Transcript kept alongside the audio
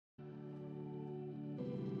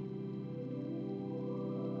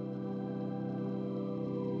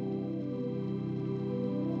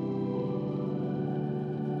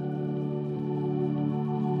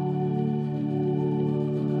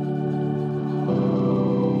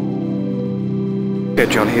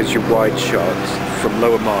Okay, John, here's your wide shot from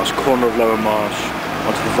Lower Marsh, corner of Lower Marsh,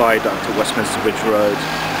 onto the viaduct at Westminster Bridge Road.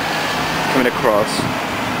 Coming across,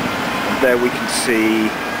 and there we can see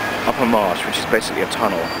Upper Marsh, which is basically a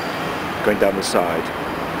tunnel going down the side.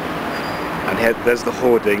 And here, there's the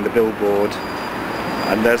hoarding, the billboard,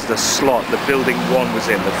 and there's the slot the building 1 was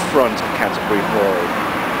in, the front of Canterbury Hall.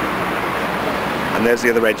 And there's the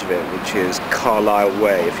other edge of it, which is Carlisle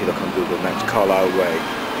Way, if you look on Google Maps, Carlisle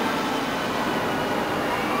Way.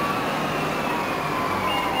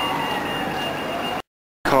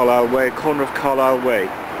 Carlisle Way, corner of Carlisle Way,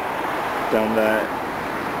 down there,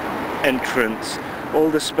 entrance, all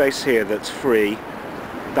the space here that's free,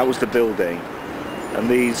 that was the building, and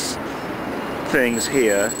these things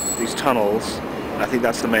here, these tunnels, I think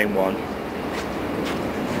that's the main one,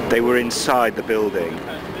 they were inside the building,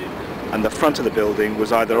 and the front of the building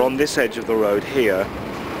was either on this edge of the road here,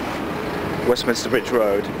 Westminster Bridge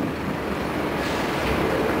Road,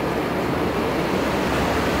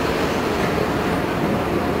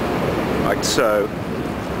 like so,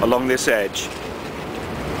 along this edge,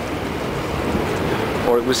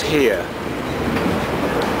 or it was here,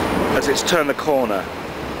 as it's turned the corner.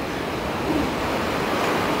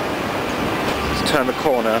 It's turned the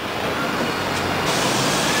corner.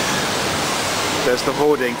 There's the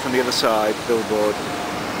hoarding from the other side, billboard.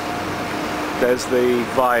 There's the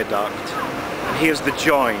viaduct. And here's the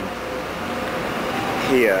join.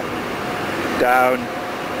 Here, down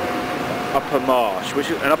Upper Marsh, which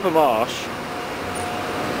an Upper Marsh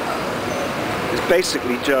is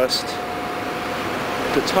basically just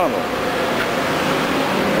the tunnel.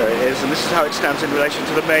 There it is, and this is how it stands in relation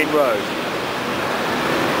to the main road.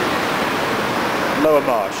 Lower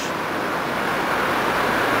Marsh.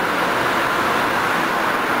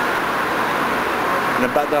 And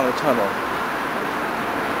then back down the tunnel.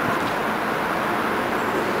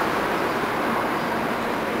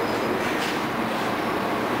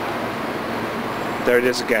 There it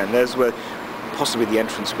is again. There's where possibly the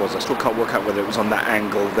entrance was. I still can't work out whether it was on that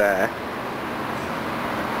angle there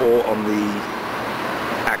or on the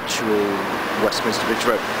actual Westminster Bridge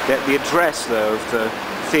Road. The address though of the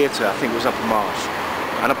theatre I think was Upper Marsh,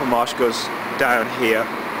 and Upper Marsh goes down here.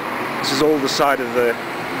 This is all the side of the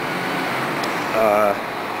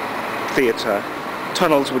theatre.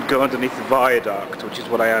 Tunnels would go underneath the viaduct, which is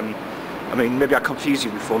what I mean, maybe I confused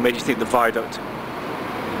you before, made you think the viaduct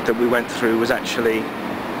that we went through was actually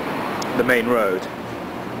the main road.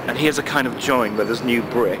 And here's a kind of join where there's new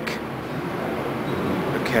brick.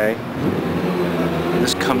 Okay. And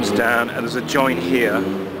this comes down and there's a join here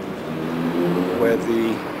where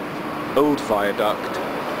the old viaduct,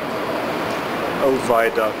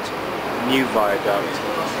 new viaduct,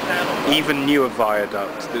 even newer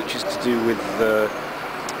viaduct, which is to do with the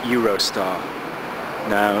Eurostar.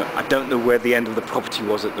 Now, I don't know where the end of the property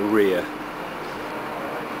was at the rear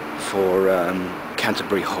for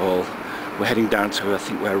Canterbury Hall. We're heading down to, I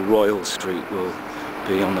think, where Royal Street will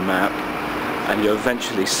be on the map, and you'll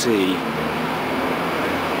eventually see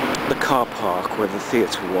the car park where the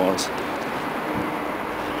theatre was,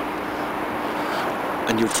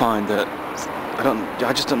 and you'll find that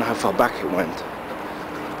I just don't know how far back it went.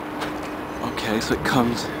 Okay, so it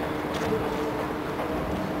comes,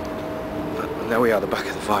 there we are, the back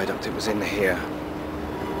of the viaduct. It was in here.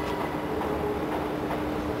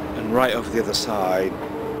 And right over the other side,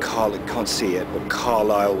 can't see it, but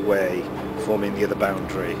Carlisle Way forming the other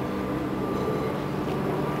boundary.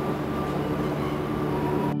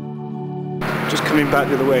 Just coming back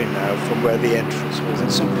the other way now from where the entrance was. In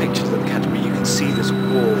some pictures of Canterbury you can see this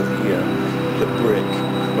wall here, the brick,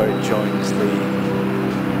 where it joins the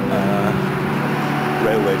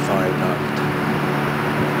railway viaduct.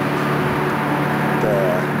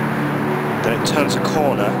 There. Then it turns a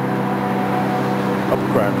corner. Up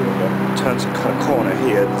ground river, turns a corner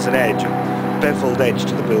here, there's an edge, a beveled edge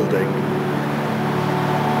to the building,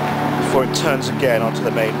 before it turns again onto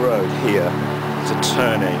the main road. Here, there's a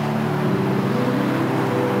turning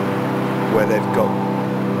where they've got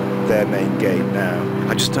their main gate now.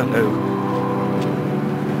 I just don't know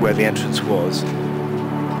where the entrance was.